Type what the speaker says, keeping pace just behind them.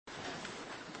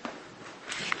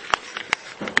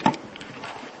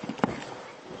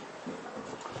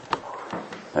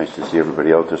Nice to see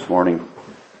everybody out this morning.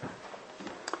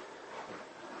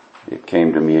 It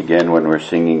came to me again when we're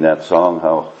singing that song,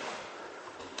 how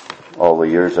all the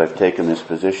years I've taken this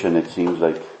position, it seems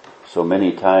like so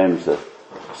many times the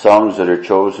songs that are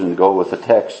chosen go with the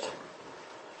text.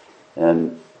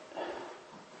 And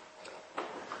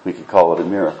we could call it a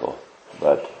miracle,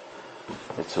 but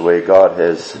it's the way God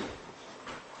has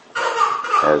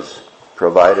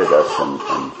provided us,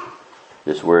 and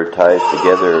this word ties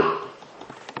together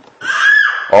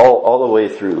all the way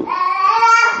through.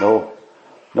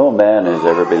 No man has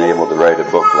ever been able to write a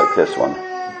book like this one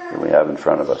that we have in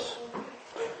front of us.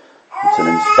 It's an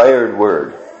inspired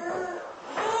word.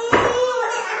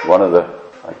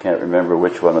 I can't remember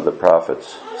which one of the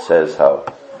prophets says how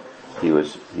he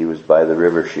was by the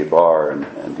river Shibar,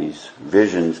 and these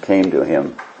visions came to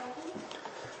him.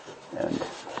 And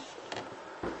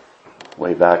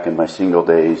way back in my single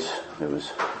days, there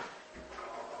was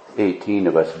 18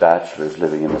 of us bachelors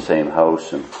living in the same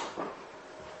house,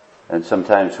 and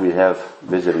sometimes we'd have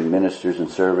visiting ministers and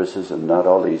services, and not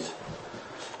all these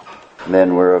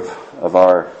men were of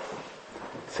our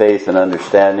faith and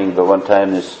understanding. But one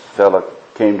time this fella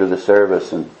came to the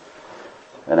service and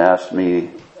asked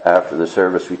me, after the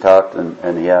service we talked,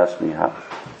 and he asked me,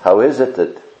 how is it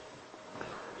that,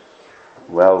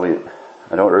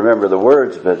 I don't remember the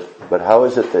words, but how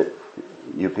is it that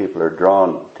you people are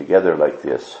drawn together like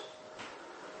this?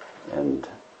 And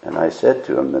I said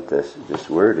to him that this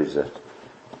word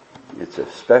it's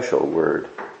a special word,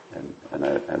 and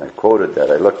I quoted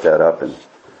that. I looked that up and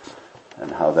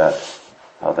how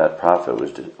that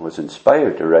prophet was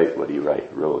inspired to write what he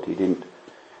wrote. He didn't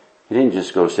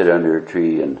just go sit under a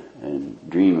tree and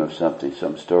dream of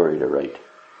some story to write.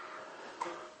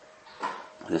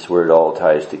 This word all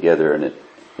ties together, and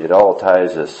it all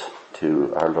ties us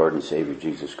to our Lord and Savior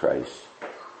Jesus Christ.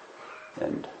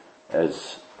 And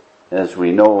as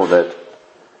we know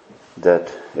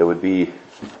that it would be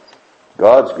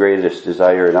God's greatest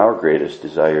desire and our greatest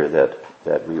desire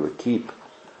that we would keep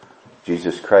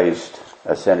Jesus Christ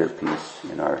a centerpiece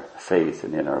in our faith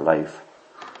and in our life.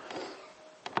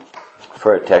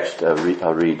 For a text,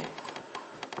 I'll read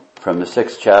from the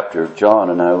 6th chapter of John,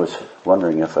 and I was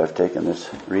wondering if I've taken this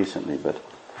recently, but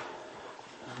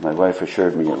my wife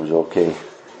assured me it was okay,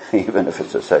 even if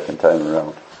it's a second time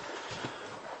around.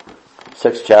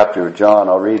 6th chapter of John,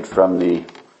 I'll read from the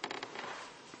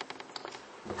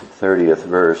 30th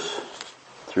verse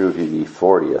through to the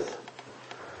 40th,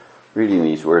 reading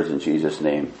these words in Jesus'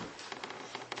 name.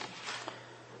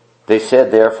 They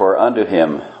said therefore unto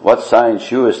him, What sign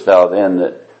shewest thou then,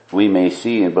 that we may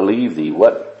see and believe thee?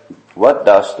 What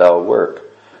dost thou work?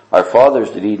 Our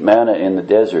fathers did eat manna in the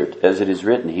desert, as it is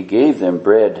written, He gave them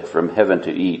bread from heaven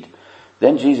to eat.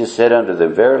 Then Jesus said unto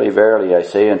them, Verily, verily, I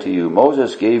say unto you,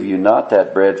 Moses gave you not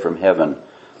that bread from heaven,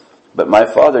 but my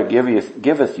Father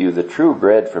giveth you the true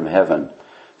bread from heaven.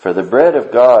 For the bread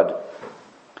of God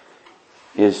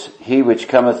is he which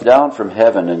cometh down from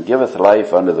heaven, and giveth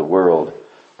life unto the world.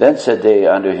 Then said they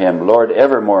unto him, Lord,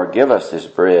 evermore give us this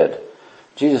bread.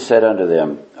 Jesus said unto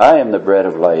them, I am the bread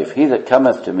of life. He that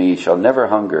cometh to me shall never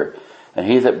hunger, and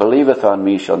he that believeth on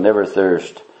me shall never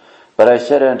thirst. But I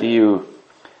said unto you,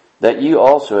 that ye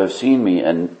also have seen me,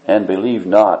 and believe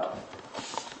not.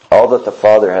 All that the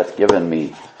Father hath given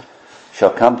me shall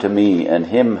come to me, and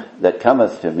him that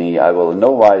cometh to me I will in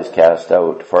no wise cast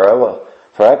out. For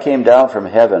I came down from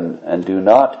heaven,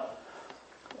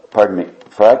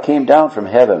 For I came down from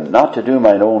heaven, not to do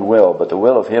mine own will, but the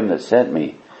will of him that sent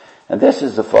me. And this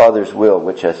is the Father's will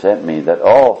which hath sent me, that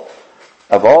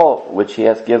of all which he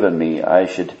hath given me I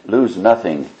should lose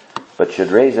nothing, but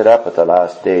should raise it up at the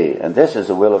last day. And this is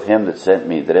the will of him that sent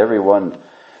me, that every one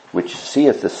which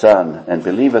seeth the Son, and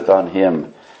believeth on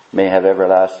him, may have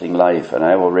everlasting life, and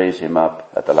I will raise him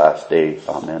up at the last day.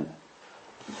 Amen.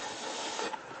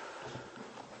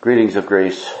 Greetings of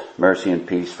grace, mercy, and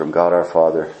peace from God our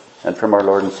Father, and from our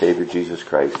Lord and Savior Jesus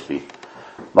Christ be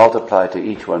multiplied to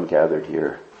each one gathered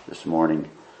here this morning,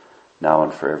 now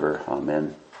and forever.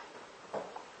 Amen.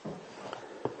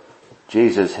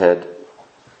 Jesus had,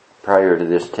 prior to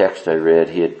this text I read,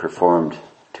 he had performed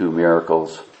 2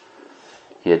 miracles.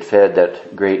 He had fed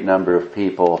that great number of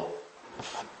people.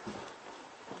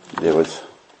 There was,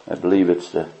 I believe it's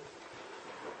the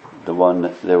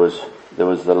one, there was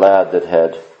the lad that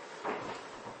had, there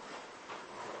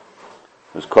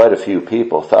was quite a few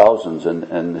people, thousands,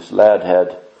 and this lad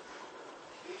had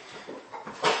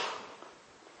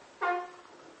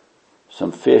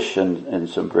some fish and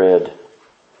some bread.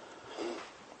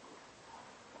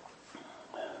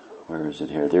 Where is it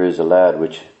here? There is a lad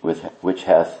which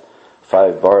hath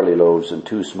 5 barley loaves and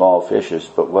 2 small fishes,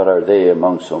 but what are they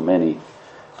among so many?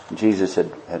 And Jesus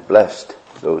had blessed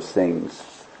those things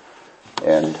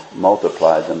and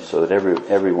multiplied them so that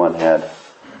everyone had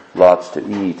lots to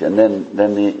eat. And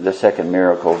then the second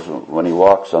miracle is when he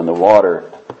walks on the water,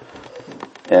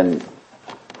 and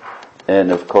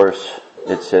of course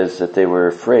it says that they were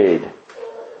afraid.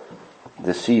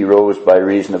 The sea rose by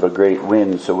reason of a great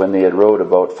wind, so when they had rowed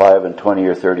about 25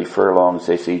 or 30 furlongs,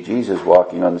 they see Jesus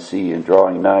walking on the sea and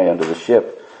drawing nigh unto the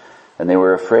ship, and they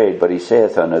were afraid. But he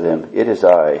saith unto them, It is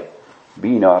I,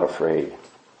 be not afraid.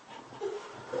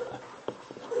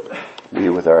 We,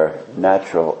 with our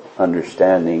natural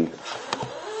understanding,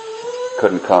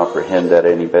 couldn't comprehend that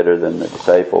any better than the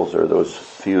disciples or those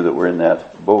few that were in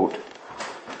that boat.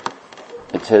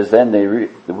 It says, then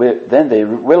they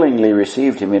willingly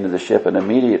received him into the ship, and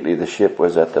immediately the ship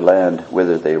was at the land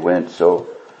whither they went. So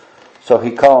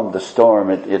he calmed the storm.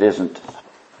 It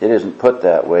isn't put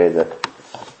that way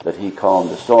that he calmed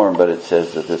the storm, but it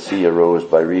says that the sea arose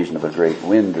by reason of a great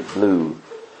wind that blew.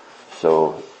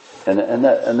 So, and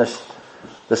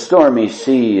the stormy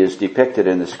sea is depicted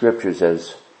in the scriptures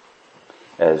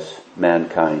as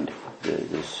mankind.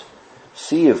 This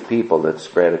sea of people that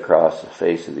spread across the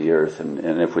face of the earth,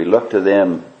 and if we look to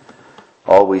them,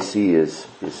 all we see is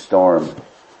storm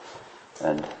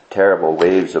and terrible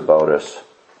waves about us.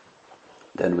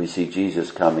 Then we see Jesus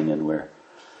coming, and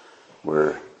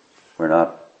we're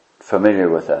not familiar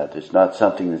with that. It's not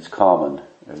something that's common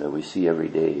or that we see every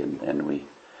day, and we,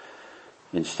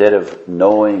 instead of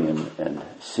knowing and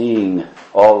seeing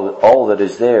all that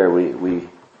is there, we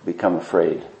become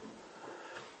afraid.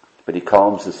 But he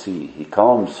calms the sea. He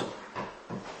calms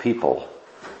people.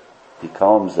 He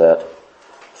calms that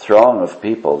throng of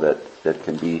people that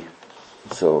can be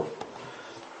so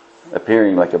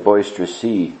appearing like a boisterous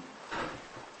sea.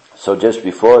 So just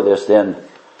before this, then,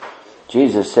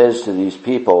 Jesus says to these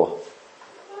people,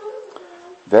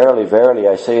 Verily, verily,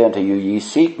 I say unto you, ye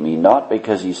seek me, not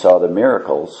because ye saw the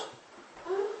miracles.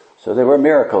 So there were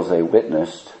miracles they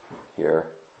witnessed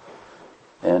here.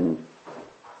 And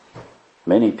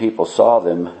many people saw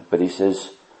them, but he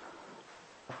says,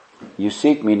 you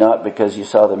seek me not because you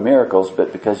saw the miracles,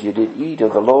 but because you did eat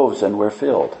of the loaves and were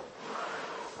filled.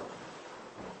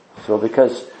 So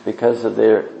because of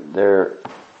their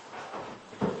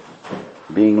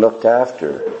being looked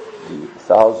after, the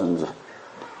thousands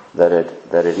that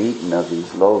had eaten of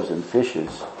these loaves and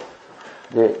fishes,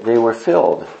 they were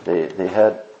filled. They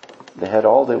had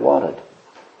all they wanted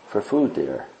for food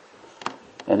there.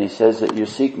 And he says that you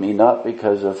seek me not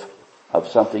because of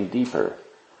something deeper.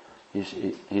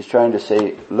 He's trying to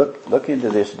say, look into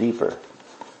this deeper.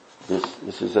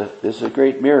 This is a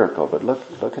great miracle, but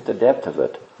look at the depth of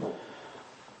it.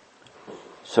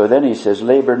 So then he says,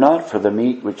 labor not for the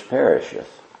meat which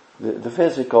perisheth. The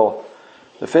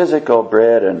physical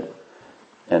bread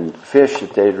and fish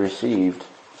that they'd received,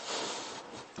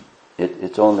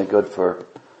 it's only good for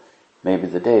maybe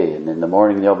the day, and in the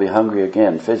morning they'll be hungry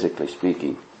again, physically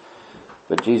speaking.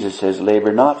 But Jesus says,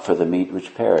 labor not for the meat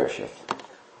which perisheth.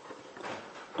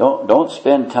 Don't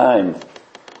spend time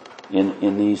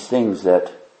in these things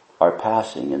that are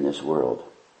passing in this world.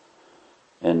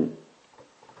 And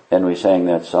we sang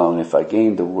that song, If I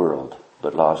Gained the World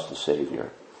but Lost the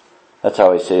Savior. That's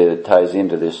how I say it ties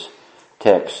into this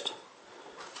text,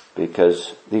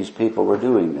 because these people were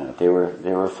doing that. They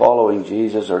were following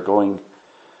Jesus, or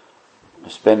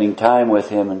spending time with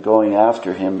him and going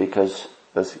after him because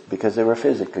they were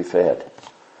physically fed.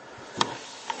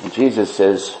 And Jesus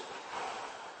says,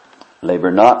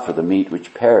 labor not for the meat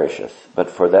which perisheth,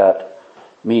 but for that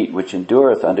meat which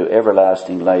endureth unto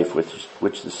everlasting life,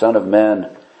 which the Son of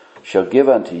Man shall give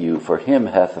unto you, for him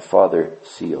hath the Father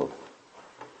sealed.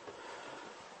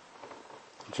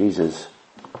 Jesus'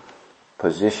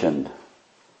 position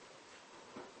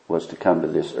was to come to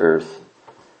this earth,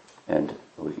 and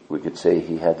we could say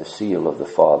he had the seal of the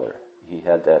Father. He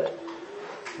had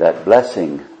that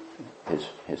blessing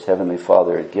his Heavenly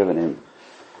Father had given him,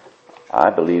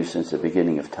 I believe, since the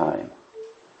beginning of time.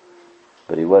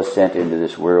 But he was sent into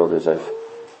this world, as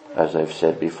I've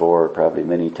said before, probably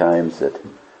many times, that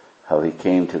how he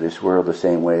came to this world the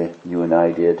same way you and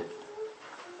I did,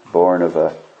 born of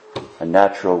a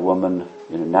natural woman,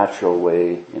 in a natural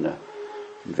way, in a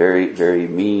very, very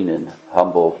mean and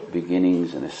humble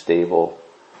beginnings, in a stable.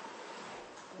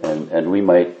 And we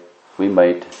might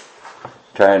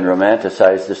try and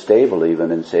romanticize the stable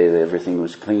even and say that everything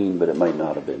was clean, but it might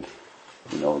not have been.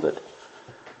 You know that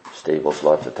stables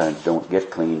lots of times don't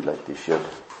get cleaned like they should.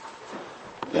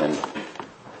 And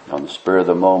on the spur of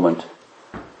the moment,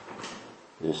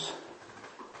 this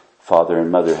father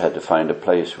and mother had to find a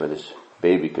place where this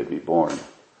baby could be born.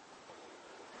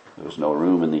 There was no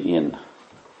room in the inn.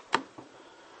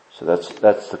 So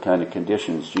that's the kind of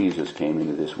conditions Jesus came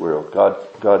into this world.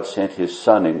 God sent his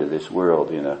Son into this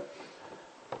world in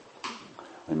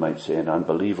we might say, an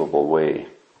unbelievable way,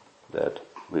 that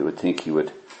we would think he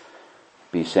would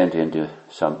be sent into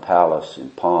some palace in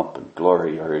pomp and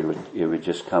glory, or he would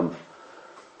just come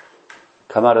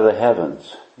out of the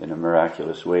heavens in a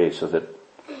miraculous way, so that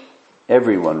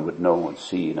everyone would know and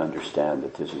see and understand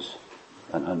that this is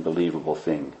an unbelievable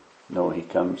thing. No, he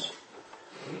comes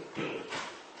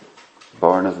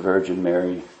born of the Virgin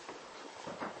Mary,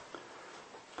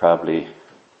 probably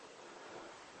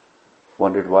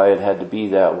wondered why it had to be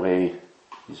that way,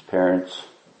 his parents.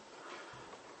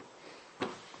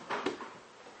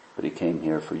 But he came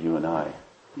here for you and I.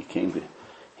 He came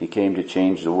to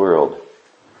change the world.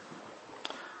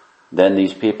 Then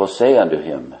these people say unto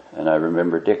him, and I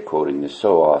remember Dick quoting this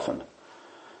so often,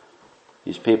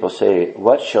 these people say,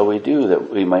 what shall we do that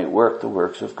we might work the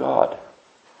works of God?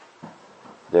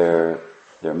 Their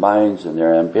minds and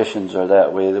their ambitions are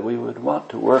that way, that we would want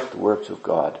to work the works of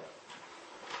God.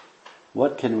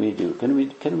 What can we do? Can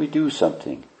we do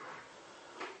something?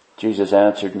 Jesus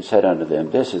answered and said unto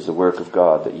them, this is the work of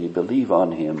God, that ye believe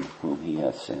on him whom he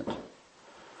hath sent.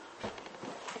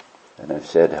 And I've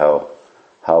said how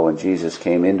when Jesus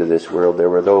came into this world, there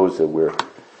were those that were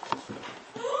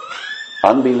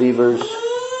unbelievers.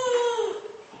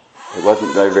 It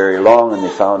wasn't very long and they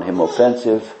found him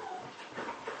offensive.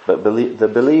 But the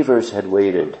believers had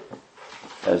waited,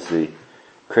 as the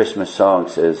Christmas song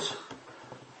says,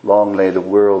 long lay the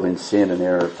world in sin and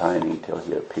error pining till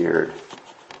he appeared,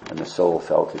 and the soul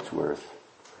felt its worth.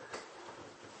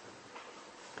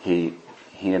 He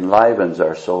enlivens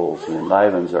our souls, he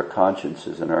enlivens our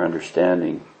consciences and our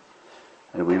understanding,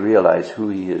 and we realize who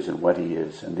he is and what he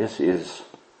is, and this is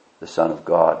the Son of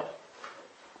God.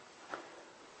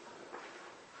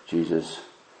 Jesus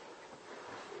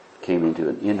came into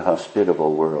an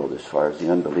inhospitable world as far as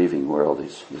the unbelieving world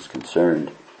is concerned.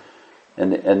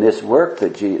 And this work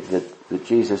that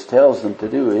Jesus tells them to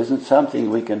do isn't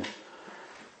something we can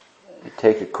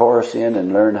take a course in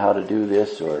and learn how to do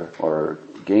this, or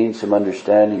gain some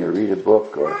understanding, or read a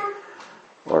book,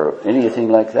 or anything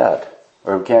like that.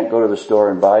 Or we can't go to the store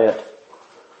and buy it.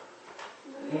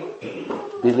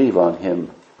 Believe on him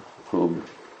whom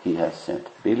he has sent.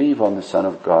 Believe on the Son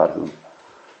of God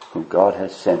whom God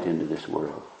has sent into this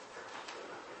world.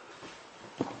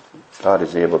 God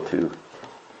is able to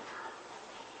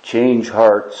change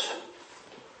hearts.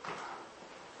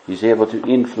 He's able to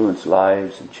influence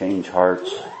lives and change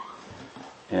hearts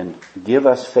and give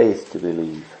us faith to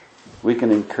believe. We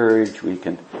can encourage, we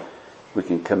can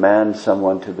command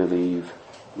someone to believe.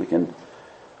 We can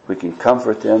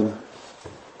comfort them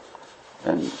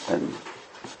and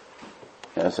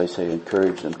as I say,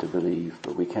 encourage them to believe,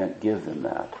 but we can't give them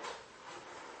that.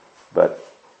 But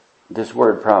this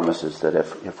word promises that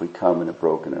if we come in a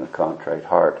broken and a contrite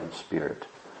heart and spirit,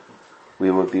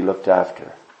 we will be looked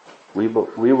after. We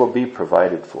will be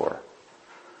provided for.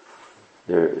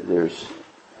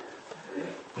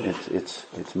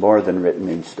 It's more than written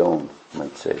in stone, I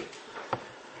might say.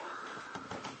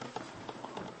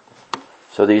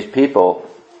 So these people,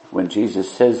 when Jesus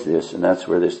says this, and that's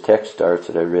where this text starts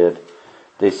that I read,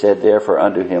 they said, therefore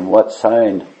unto him, what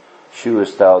sign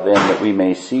shewest thou then that we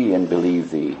may see and believe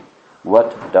thee?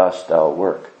 What dost thou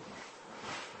work?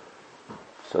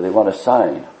 So they want a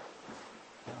sign.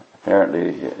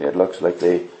 Apparently it looks like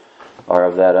they are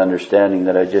of that understanding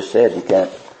that I just said.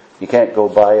 You can't go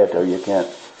buy it, or you can't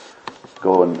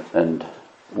go and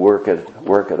work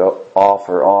it off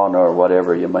or on, or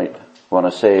whatever you might want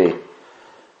to say.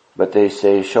 But they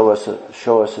say, show us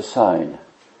a sign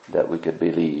that we could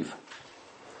believe.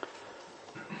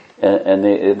 And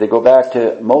they go back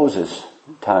to Moses'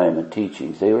 time and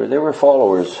teachings. They were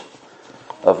followers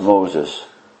of Moses.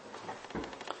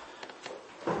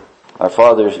 Our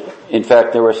fathers, in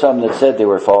fact, there were some that said they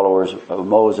were followers of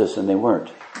Moses and they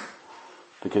weren't.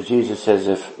 Because Jesus says,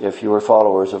 if you were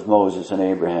followers of Moses and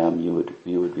Abraham,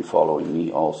 you would be following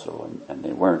me also, and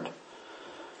they weren't.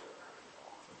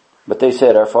 But they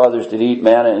said, our fathers did eat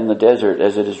manna in the desert,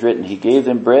 as it is written, he gave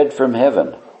them bread from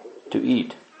heaven to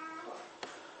eat.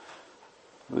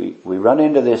 We run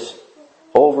into this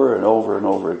over and over and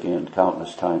over again,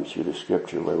 countless times through the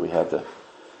scripture, where we have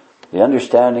the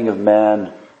understanding of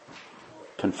man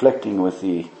conflicting with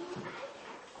the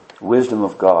wisdom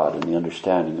of God and the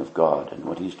understanding of God and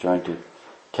what he's trying to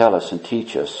tell us and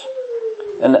teach us.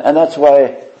 And that's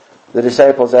why the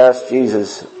disciples asked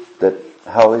Jesus that,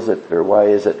 how is it, or why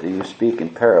is it that you speak in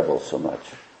parables so much?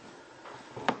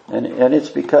 And it's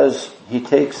because he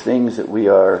takes things that we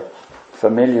are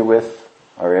familiar with,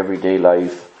 our everyday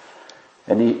life,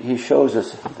 and he shows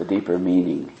us the deeper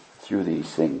meaning through these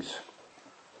things.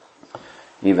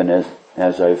 Even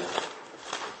as I've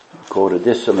quoted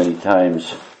this so many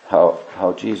times,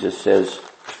 how Jesus says,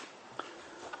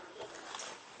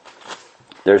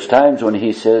 there's times when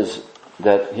he says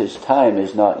that his time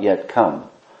is not yet come.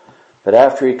 But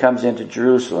after he comes into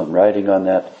Jerusalem, riding on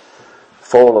that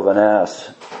foal of an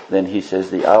ass, then he says,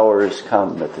 the hour is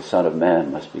come that the Son of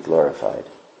Man must be glorified.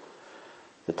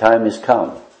 The time is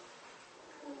come.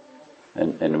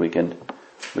 And we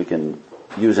can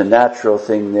use a natural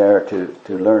thing there to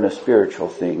learn a spiritual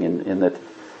thing in that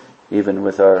even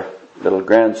with our little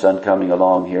grandson coming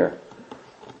along here,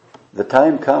 the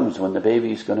time comes when the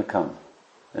baby's going to come.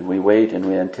 And we wait and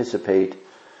we anticipate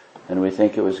and we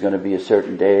think it was going to be a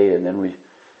certain day, and then we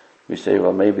say,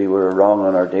 well, maybe we were wrong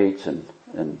on our dates, and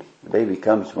the baby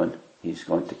comes when he's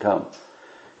going to come.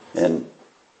 And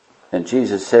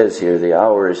Jesus says here, the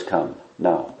hour is come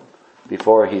now.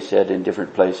 Before he said in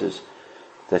different places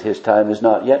that his time is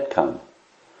not yet come,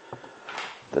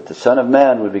 that the Son of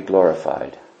Man would be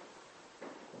glorified.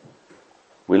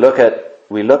 We look at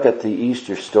the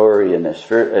Easter story, and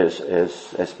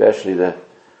especially the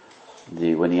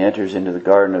when he enters into the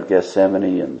Garden of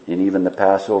Gethsemane and even the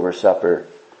Passover supper,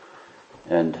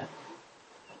 and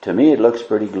to me it looks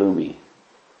pretty gloomy.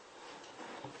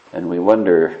 And we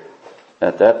wonder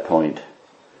at that point,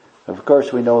 of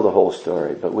course we know the whole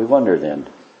story, but we wonder then,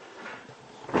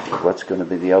 what's going to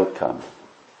be the outcome?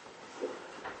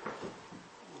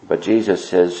 But Jesus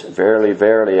says, verily,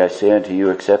 verily, I say unto you,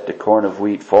 except a corn of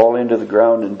wheat fall into the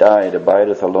ground and die, it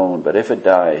abideth alone. But if it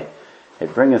die,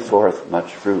 it bringeth forth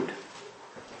much fruit.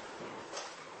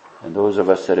 And those of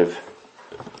us that have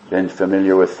been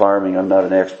familiar with farming, I'm not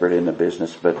an expert in the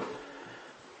business, but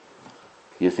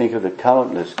you think of the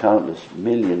countless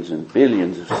millions and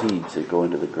billions of seeds that go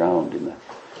into the ground in the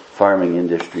farming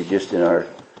industry, just in our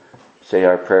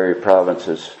prairie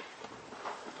provinces.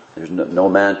 There's no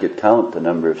man could count the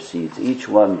number of seeds. Each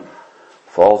one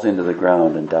falls into the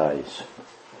ground and dies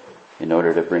in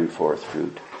order to bring forth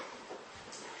fruit.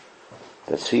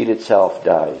 The seed itself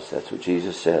dies. That's what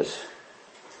Jesus says.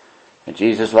 And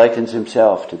Jesus likens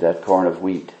himself to that corn of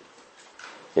wheat.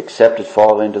 Except it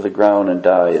fall into the ground and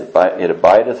die, it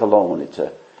abideth alone. It's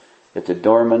a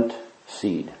dormant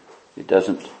seed. It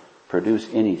doesn't produce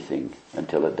anything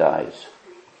until it dies.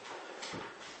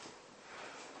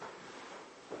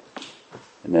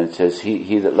 And then it says,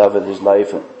 he that loveth his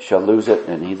life shall lose it,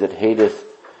 and he that hateth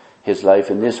his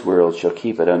life in this world shall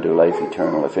keep it unto life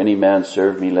eternal. If any man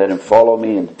serve me, let him follow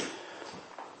me, and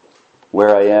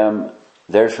where I am,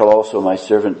 there shall also my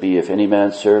servant be. If any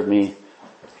man serve me,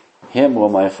 him will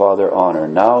my Father honor.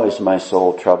 Now is my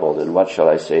soul troubled, and what shall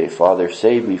I say? Father,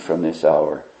 save me from this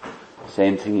hour.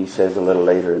 Same thing he says a little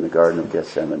later in the Garden of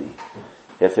Gethsemane.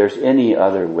 If there's any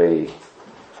other way,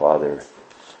 Father,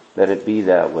 let it be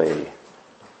that way.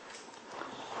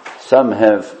 Some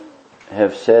have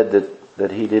said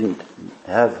that he didn't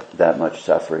have that much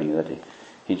suffering, that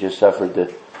he just suffered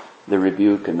the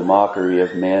rebuke and the mockery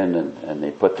of men, and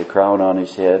they put the crown on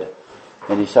his head,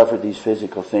 and he suffered these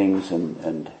physical things,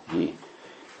 and you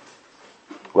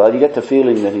get the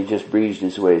feeling that he just breezed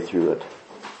his way through it.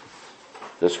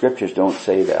 The scriptures don't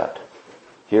say that.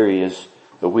 Here he is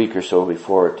a week or so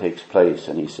before it takes place,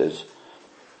 and he says,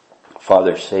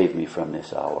 Father, save me from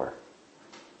this hour.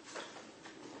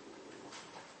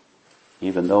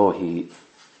 Even though he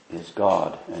is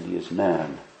God and he is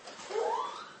man,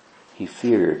 he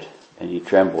feared and he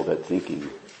trembled at thinking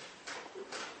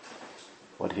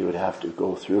what he would have to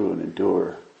go through and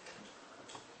endure.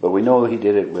 But we know he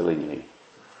did it willingly.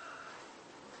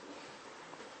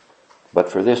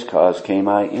 But for this cause came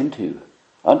I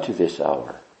unto this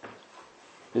hour.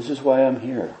 This is why I'm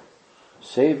here.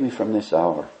 Save me from this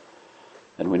hour.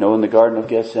 And we know in the Garden of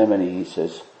Gethsemane he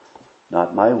says,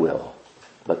 not my will,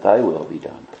 but thy will be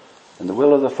done. And the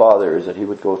will of the Father is that he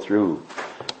would go through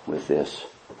with this.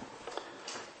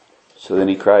 So then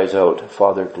he cries out,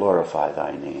 Father, glorify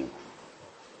thy name.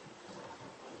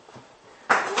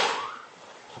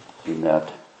 In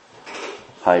that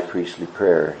high priestly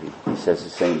prayer, he says the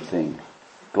same thing.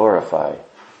 Glorify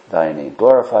thy name.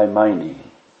 Glorify my name,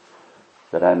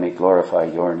 that I may glorify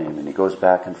your name. And he goes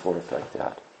back and forth like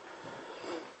that.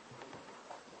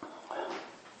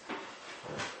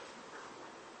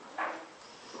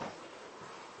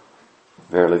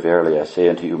 Verily, verily, I say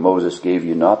unto you, Moses gave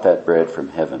you not that bread from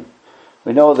heaven.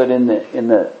 We know that in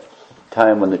the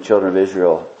time when the children of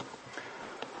Israel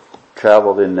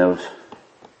traveled in those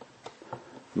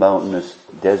mountainous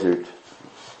desert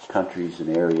countries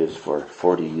and areas for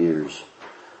 40 years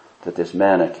that this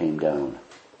manna came down.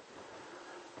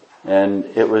 And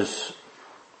it was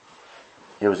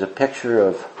a picture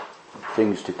of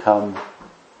things to come,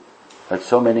 that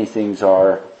so many things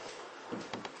are.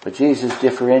 But Jesus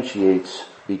differentiates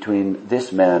between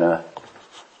this manna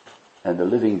and the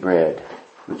living bread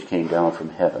which came down from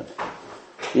heaven.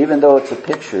 Even though it's a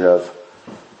picture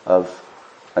of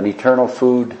an eternal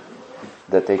food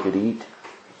that they could eat,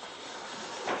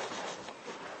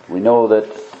 we know that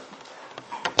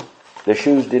their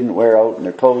shoes didn't wear out and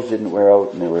their clothes didn't wear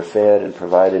out, and they were fed and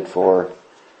provided for.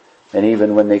 And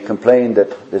even when they complained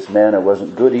that this manna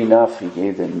wasn't good enough, he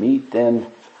gave them meat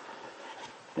then.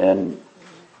 And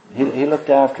he looked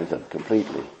after them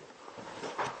completely.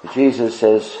 But Jesus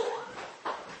says,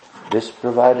 this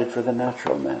provided for the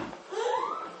natural man.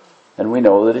 And we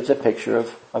know that it's a picture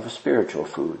of a spiritual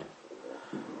food.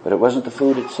 But it wasn't the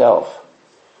food itself.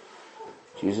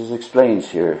 Jesus explains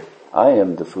here, I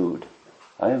am the food.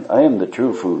 I am the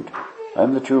true food. I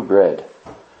am the true bread.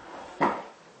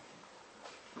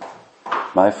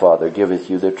 My Father giveth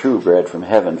you the true bread from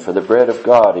heaven, for the bread of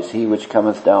God is he which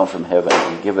cometh down from heaven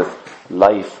and giveth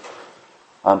life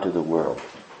unto the world.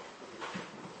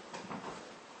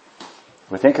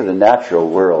 We think of the natural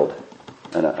world,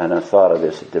 and I've thought of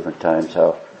this at different times,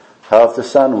 how if the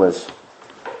sun was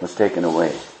taken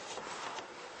away.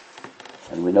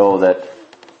 And we know that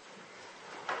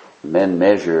men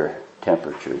measure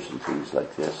temperatures and things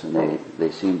like this, and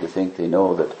they seem to think they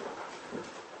know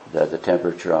that the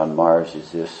temperature on Mars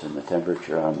is this, and the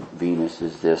temperature on Venus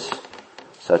is this,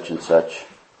 such and such.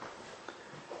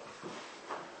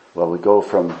 Well, we go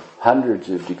from hundreds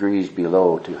of degrees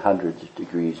below to hundreds of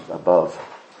degrees above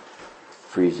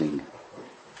freezing.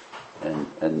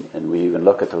 And we even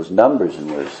look at those numbers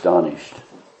and we're astonished.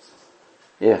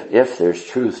 If there's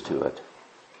truth to it.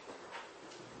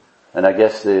 And I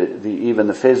guess even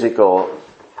the physical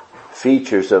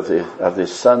features of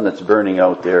this sun that's burning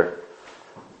out there,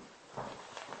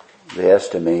 they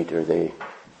estimate, or they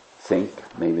think,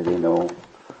 maybe they know,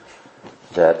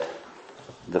 that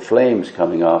the flames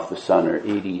coming off the sun are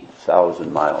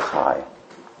 80,000 miles high.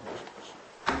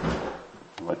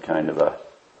 What kind of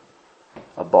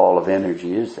a ball of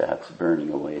energy is that's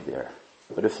burning away there?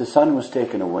 But if the sun was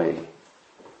taken away,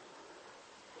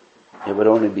 it would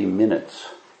only be minutes,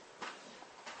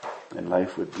 and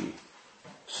life would be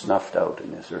snuffed out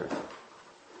in this earth.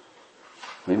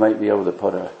 We might be able to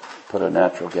put a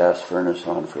natural gas furnace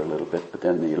on for a little bit, but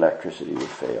then the electricity would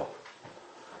fail.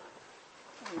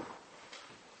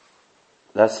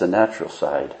 That's the natural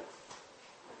side.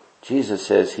 Jesus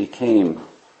says he came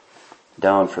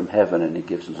down from heaven and he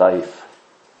gives life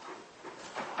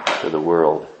to the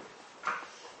world.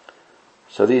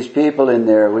 So these people in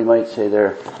there, we might say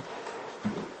they're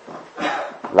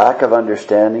lack of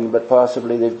understanding, but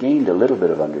possibly they've gained a little bit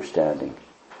of understanding.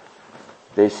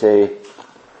 They say,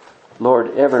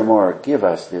 Lord, evermore give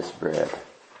us this bread.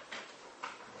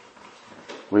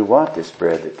 We want this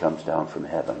bread that comes down from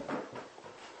heaven.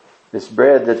 This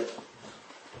bread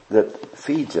that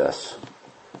feeds us.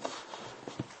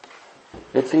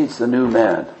 It feeds the new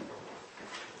man.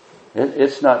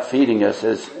 It's not feeding us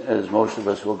as most of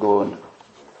us will go and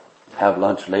have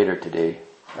lunch later today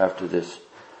after this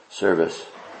service.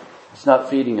 It's not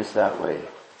feeding us that way.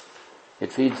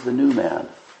 It feeds the new man.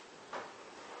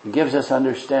 It gives us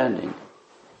understanding.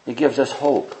 It gives us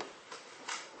hope.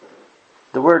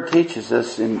 The Word teaches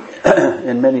us in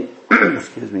many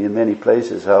in many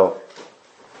places how,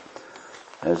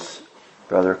 as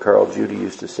Brother Carl Judy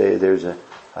used to say, there's a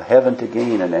heaven to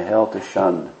gain and a hell to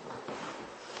shun.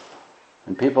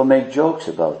 And people make jokes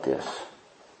about this.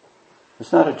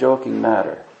 It's not a joking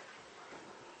matter.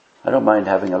 I don't mind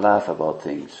having a laugh about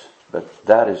things, but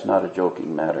that is not a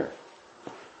joking matter.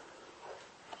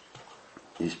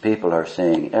 These people are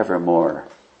saying evermore,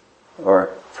 or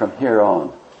from here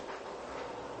on,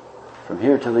 from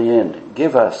here to the end,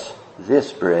 give us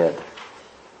this bread.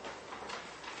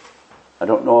 I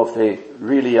don't know if they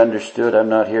really understood. I'm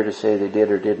not here to say they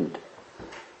did or didn't.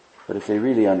 But if they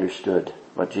really understood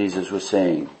what Jesus was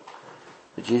saying,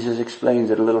 but Jesus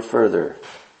explains it a little further.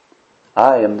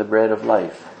 I am the bread of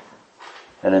life.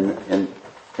 And in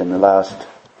the last,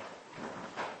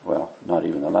 well, not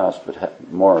even the last,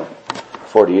 but more,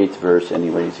 48th verse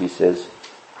anyways, he says,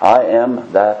 I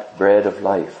am that bread of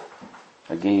life.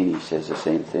 Again, he says the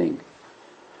same thing.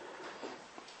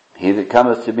 He that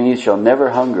cometh to me shall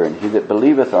never hunger, and he that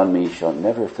believeth on me shall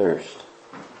never thirst.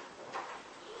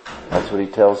 That's what he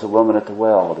tells the woman at the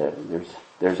well.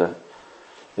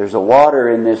 There's a water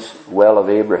in this well of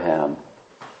Abraham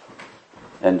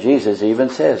And Jesus even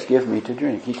says, give me to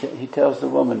drink. He tells the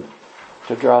woman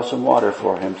to draw some water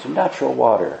for him, some natural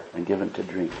water, and give him to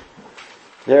drink.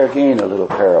 There again, a little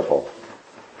parable.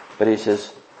 But he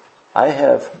says, I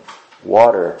have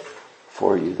water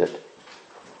for you that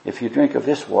if you drink of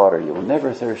this water, you will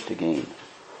never thirst again.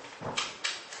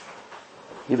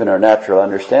 Even our natural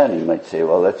understanding might say,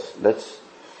 well, let's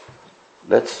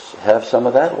have some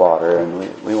of that water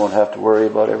and we won't have to worry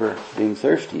about ever being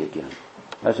thirsty again.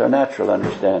 That's our natural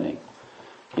understanding.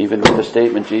 Even with the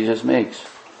statement Jesus makes,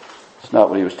 it's not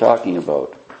what he was talking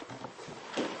about.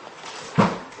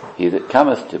 He that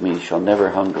cometh to me shall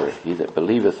never hunger. He that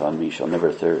believeth on me shall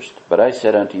never thirst. But I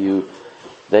said unto you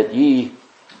that ye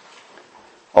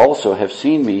also have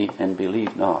seen me and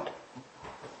believe not.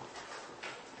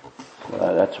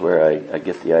 That's where I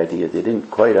get the idea. They didn't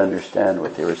quite understand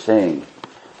what they were saying.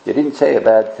 They didn't say a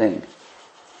bad thing.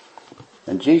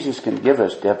 And Jesus can give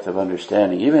us depth of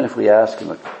understanding, even if we ask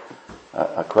him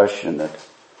a question that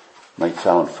might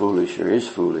sound foolish or is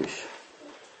foolish.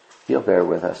 He'll bear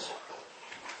with us.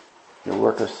 He'll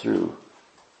work us through,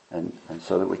 and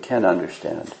so that we can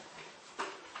understand.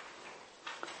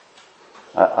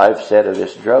 I've said of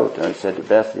this drought, and I said to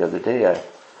Beth the other day,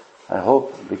 I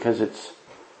hope, because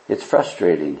it's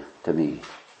frustrating to me.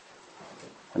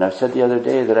 And I've said the other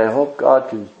day that I hope God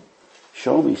can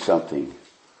show me something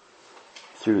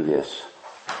through this,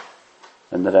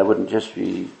 and that I wouldn't just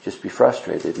be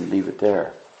frustrated and leave it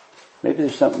there. Maybe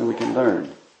there's something we can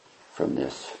learn from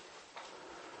this.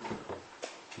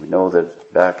 We know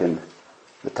that back in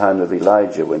the time of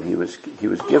Elijah, when he was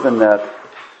given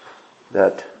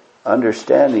that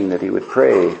understanding that he would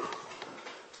pray,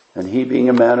 and he being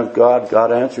a man of God,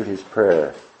 God answered his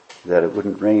prayer that it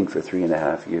wouldn't rain for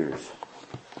 3.5 years.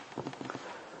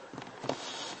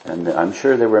 And I'm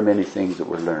sure there were many things that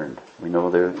were learned. We know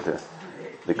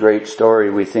the great story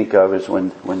we think of is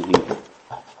when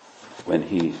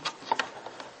he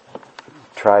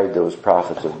tried those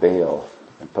prophets of Baal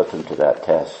and put them to that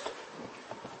test.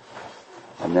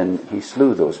 And then he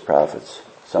slew those prophets,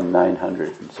 some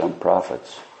 900 and some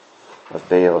prophets of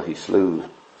Baal he slew.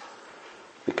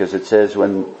 Because it says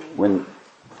when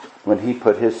he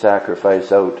put his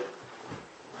sacrifice out,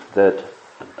 that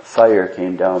fire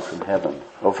came down from heaven.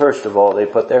 Well, first of all, they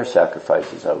put their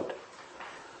sacrifices out.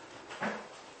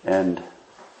 And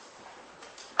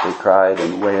they cried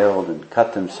and wailed and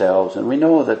cut themselves. And we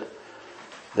know that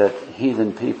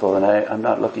heathen people, and I'm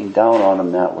not looking down on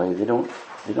them that way, they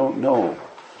don't know.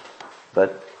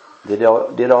 But they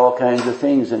did all kinds of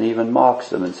things and even mocks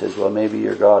them and says, well, maybe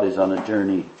your God is on a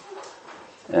journey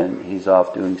and he's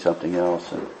off doing something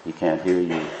else and he can't hear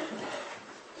you.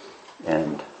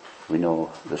 And we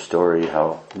know the story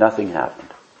how nothing happened.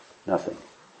 Nothing.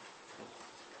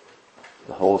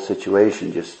 The whole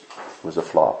situation just was a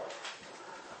flop.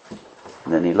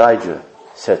 And then Elijah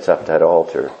sets up that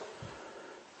altar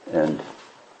and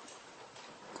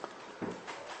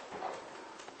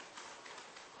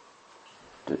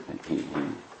he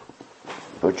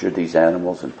butchered these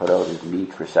animals and put out his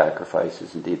meat for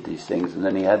sacrifices and did these things. And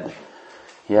then he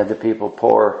had the people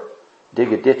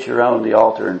dig a ditch around the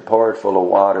altar and pour it full of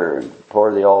water and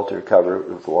pour the altar, cover it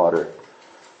with water.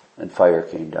 And fire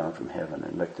came down from heaven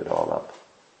and licked it all up.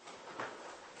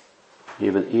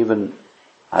 Even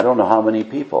I don't know how many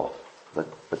people,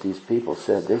 but these people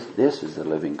said, this is the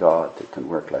living God that can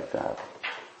work like that.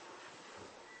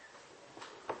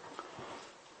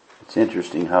 It's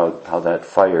interesting how that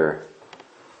fire,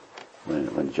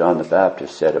 when John the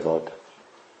Baptist said about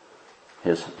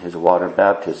his water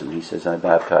baptism, he says, I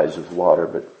baptize with water,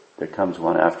 but there comes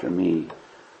one after me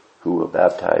who will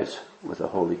baptize with the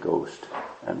Holy Ghost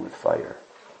and with fire.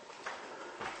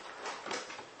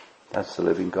 That's the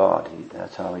living God.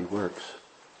 That's how he works.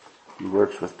 He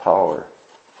works with power.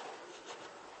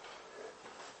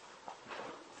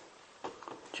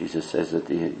 Jesus says that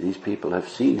these people have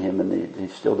seen him and they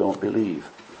still don't believe.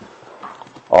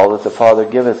 All that the Father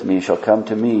giveth me shall come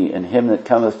to me, and him that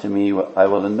cometh to me I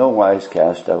will in no wise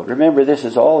cast out. Remember, this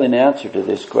is all in answer to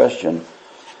this question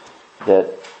that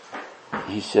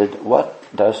he said,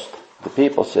 the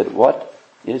people said, what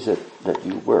is it that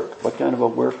you work? What kind of a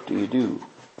work do you do?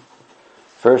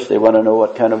 First they want to know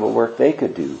what kind of a work they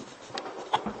could do.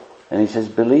 And he says,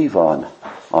 believe on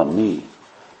me.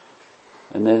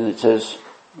 And then it says,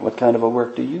 what kind of a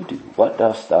work do you do? What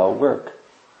dost thou work?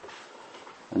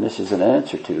 And this is an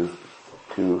answer to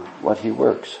what he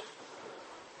works.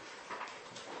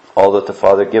 All that the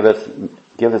Father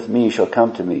giveth me shall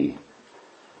come to me,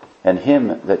 and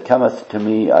him that cometh to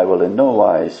me I will in no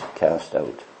wise cast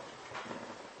out.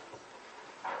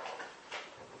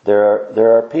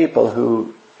 There are people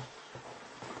who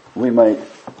we might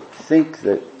think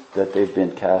that they've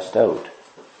been cast out.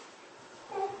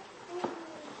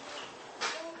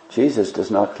 Jesus does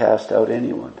not cast out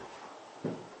anyone.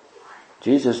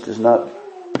 Jesus does not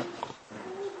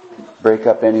break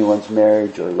up anyone's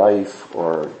marriage or life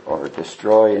or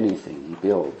destroy anything. He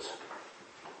builds.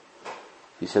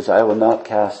 He says, I will not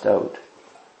cast out.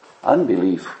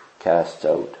 Unbelief casts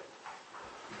out.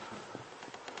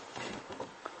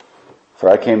 For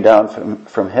I came down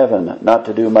from heaven not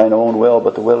to do mine own will,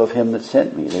 but the will of him that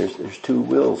sent me. There's two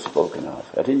wills spoken of.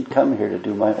 I didn't come here to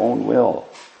do my own will.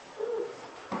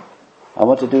 I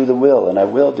want to do the will, and I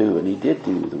will do, and he did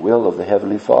do the will of the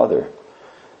Heavenly Father.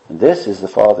 And this is the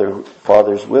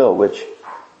Father's will which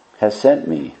has sent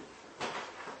me,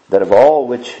 that of all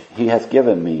which he hath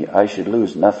given me I should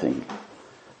lose nothing,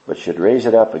 but should raise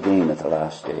it up again at the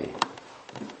last day.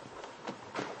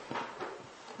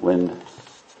 When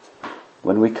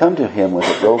we come to him with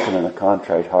a broken and a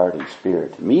contrite heart and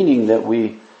spirit, meaning that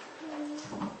we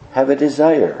have a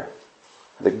desire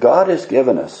that God has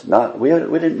given us, we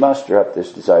didn't muster up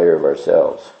this desire of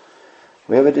ourselves.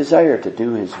 We have a desire to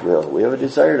do his will. We have a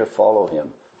desire to follow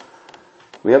him.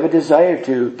 We have a desire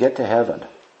to get to heaven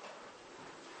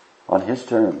on his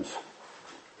terms.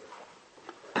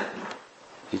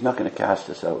 He's not going to cast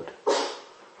us out.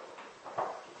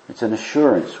 It's an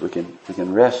assurance we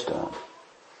can rest on.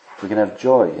 We can have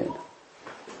joy in.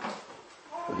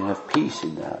 We can have peace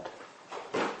in that.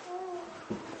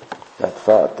 That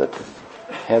thought that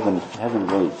heaven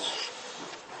waits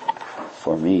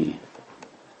for me.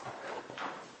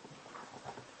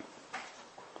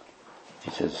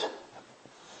 He says,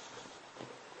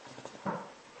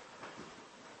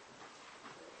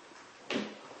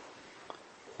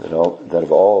 that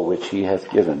of all which he hath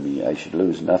given me I should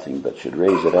lose nothing, but should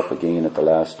raise it up again at the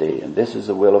last day. And this is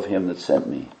the will of him that sent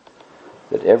me,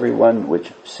 that every one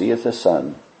which seeth the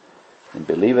Son and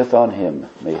believeth on him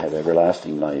may have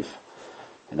everlasting life,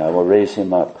 and I will raise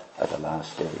him up at the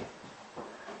last day.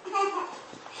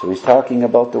 So he's talking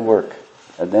about the work.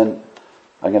 And then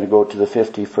I'm going to go to the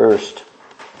 51st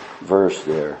verse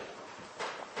there.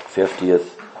 50th.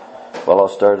 Well, I'll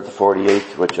start at the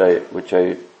 48th, which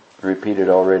I repeated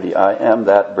already. I am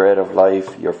that bread of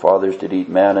life. Your fathers did eat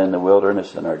manna in the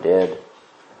wilderness and are dead.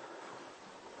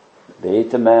 They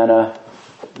ate the manna.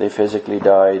 They physically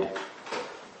died.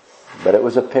 But it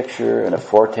was a picture and a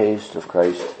foretaste of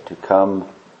Christ to come.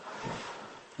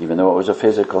 Even though it was a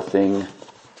physical thing,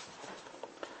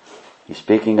 he's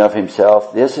speaking of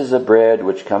himself. This is a bread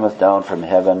which cometh down from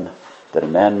heaven, that a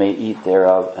man may eat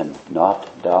thereof and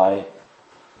not die.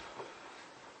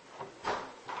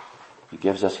 He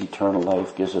gives us eternal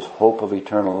life, gives us hope of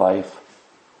eternal life.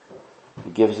 He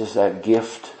gives us that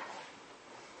gift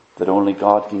that only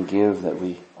God can give, that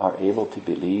we are able to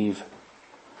believe.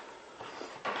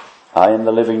 I am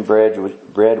the living bread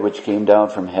which came down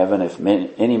from heaven. If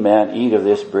any man eat of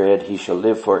this bread, he shall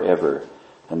live forever.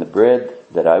 And the bread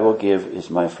that I will give is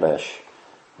my flesh,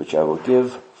 which I will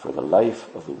give for the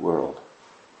life of the world.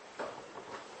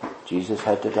 Jesus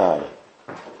had to die.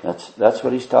 That's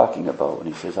what he's talking about when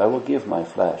he says, I will give my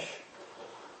flesh.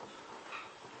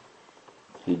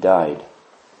 He died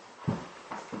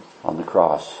on the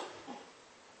cross.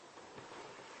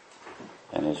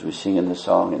 And as we sing in the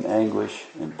song, in anguish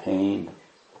and pain,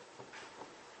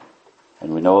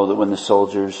 and we know that when the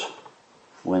soldiers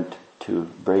went to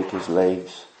break his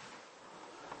legs,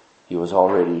 he was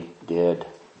already dead.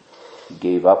 He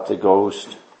gave up the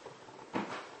ghost.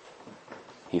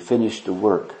 He finished the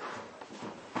work.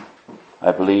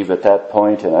 I believe at that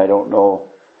point, and I don't know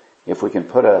if we can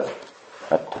put a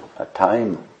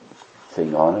time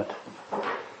thing on it,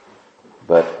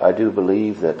 but I do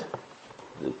believe that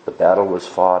the battle was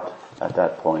fought at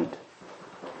that point.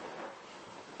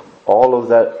 All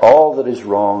that is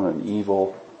wrong and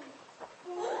evil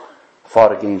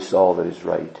fought against all that is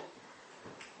right.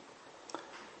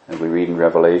 And we read in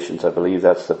Revelations, I believe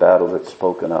that's the battle that's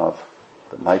spoken of,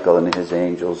 that Michael and his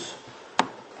angels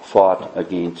fought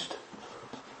against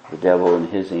the devil and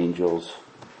his angels,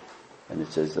 and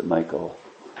it says that Michael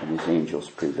and his angels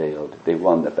prevailed. They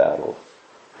won the battle.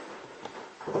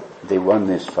 They won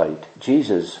this fight.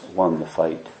 Jesus won the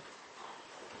fight.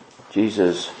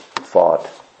 Jesus fought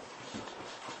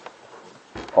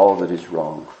all that is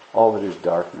wrong, all that is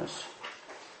darkness,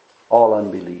 all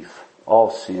unbelief, all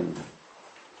sin,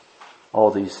 all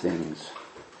these things,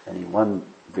 and he won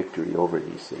victory over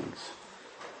these things.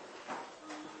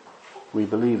 We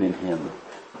believe in him,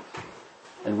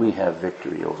 and we have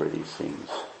victory over these things.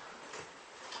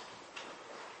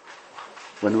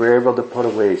 When we're able to put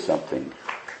away something,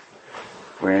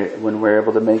 when we're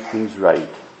able to make things right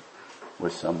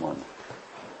with someone,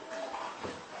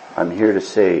 I'm here to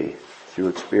say through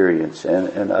experience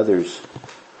and others'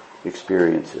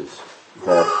 experiences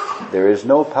that there is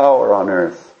no power on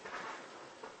earth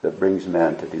that brings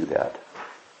man to do that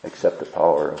except the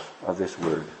power of this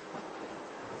word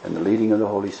and the leading of the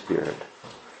Holy Spirit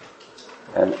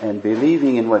and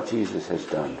believing in what Jesus has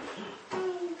done.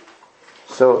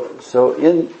 So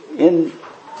in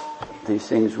these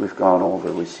things we've gone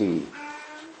over, we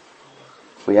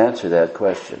answer that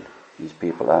question these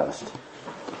people asked.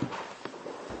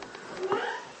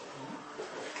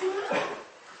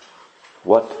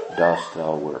 What dost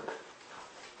thou work?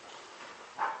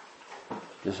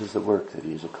 This is the work that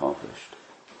he's accomplished.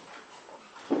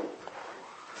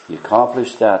 He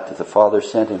accomplished that the Father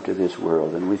sent him to this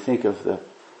world, and we think of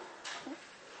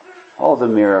all the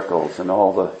miracles and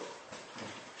all the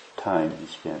time he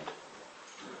spent.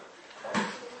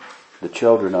 The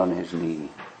children on his knee.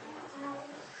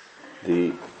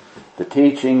 The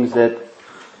teachings that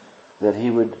he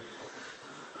would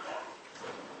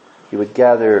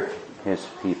gather his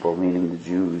people, meaning the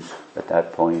Jews at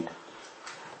that point,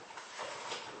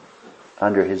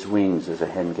 under his wings as a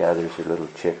hen gathers her little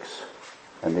chicks,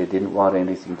 and they didn't want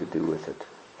anything to do with it.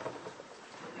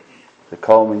 The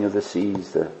calming of the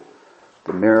seas, the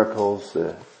miracles,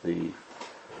 the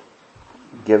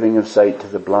giving of sight to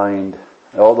the blind,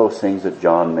 all those things that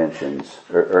John mentions,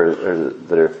 or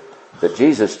that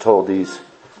Jesus told these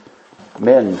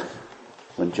men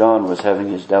when John was having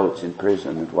his doubts in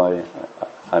prison. And why?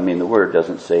 I mean, the word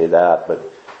doesn't say that, but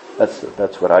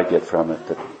that's what I get from it.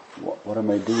 That what am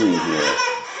I doing here?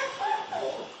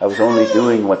 I was only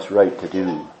doing what's right to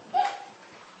do,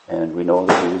 and we know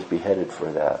that he was beheaded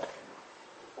for that.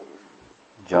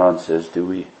 John says,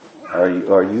 Are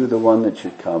you the one that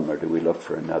should come, or do we look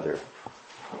for another?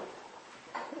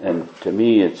 And to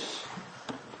me, it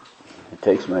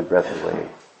takes my breath away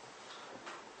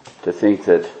to think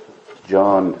that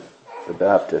John the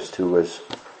Baptist, who was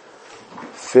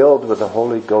filled with the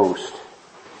Holy Ghost,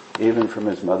 even from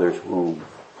his mother's womb,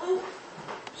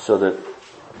 so that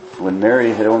when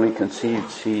Mary had only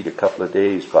conceived seed a couple of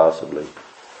days possibly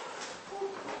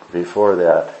before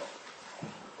that,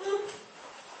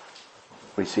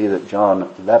 we see that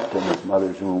John leapt in his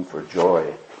mother's womb for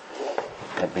joy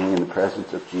at being in the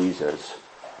presence of Jesus.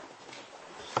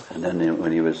 And then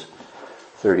when he was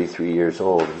 33 years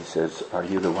old, he says, are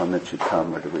you the one that should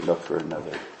come, or do we look for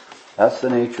another? That's the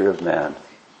nature of man.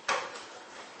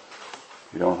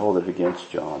 We don't hold it against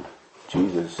John.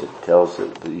 Jesus tells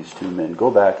these two men,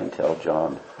 go back and tell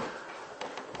John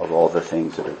of all the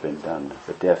things that have been done.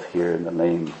 The deaf hear and the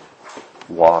lame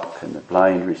walk and the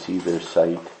blind receive their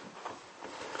sight.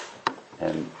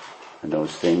 And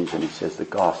those things, and he says the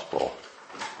gospel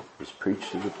is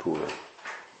preached to the poor.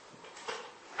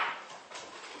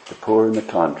 The poor and the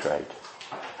contrite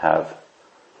have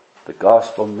the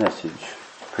gospel message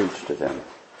preached to them.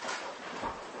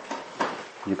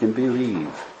 You can believe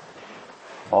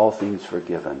all things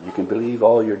forgiven. You can believe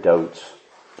all your doubts,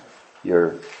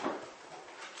 your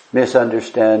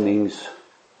misunderstandings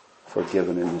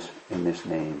forgiven in this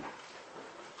name.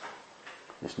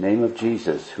 This name of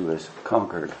Jesus, who has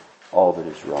conquered all that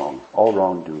is wrong, all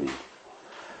wrongdoing.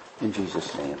 In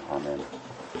Jesus' name, amen.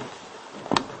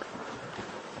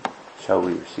 Shall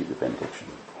we receive the benediction?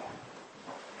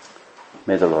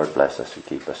 May the Lord bless us and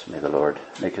keep us. May the Lord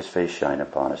make his face shine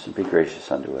upon us and be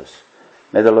gracious unto us.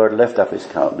 May the Lord lift up his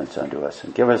countenance unto us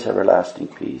and give us everlasting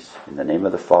peace. In the name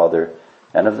of the Father,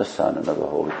 and of the Son, and of the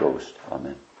Holy Ghost.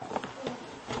 Amen.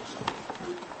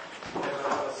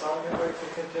 Song you'd like to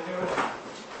continue with?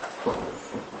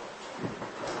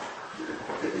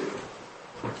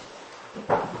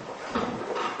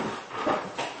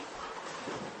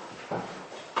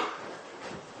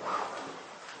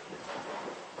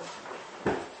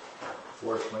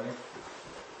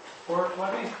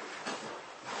 $420.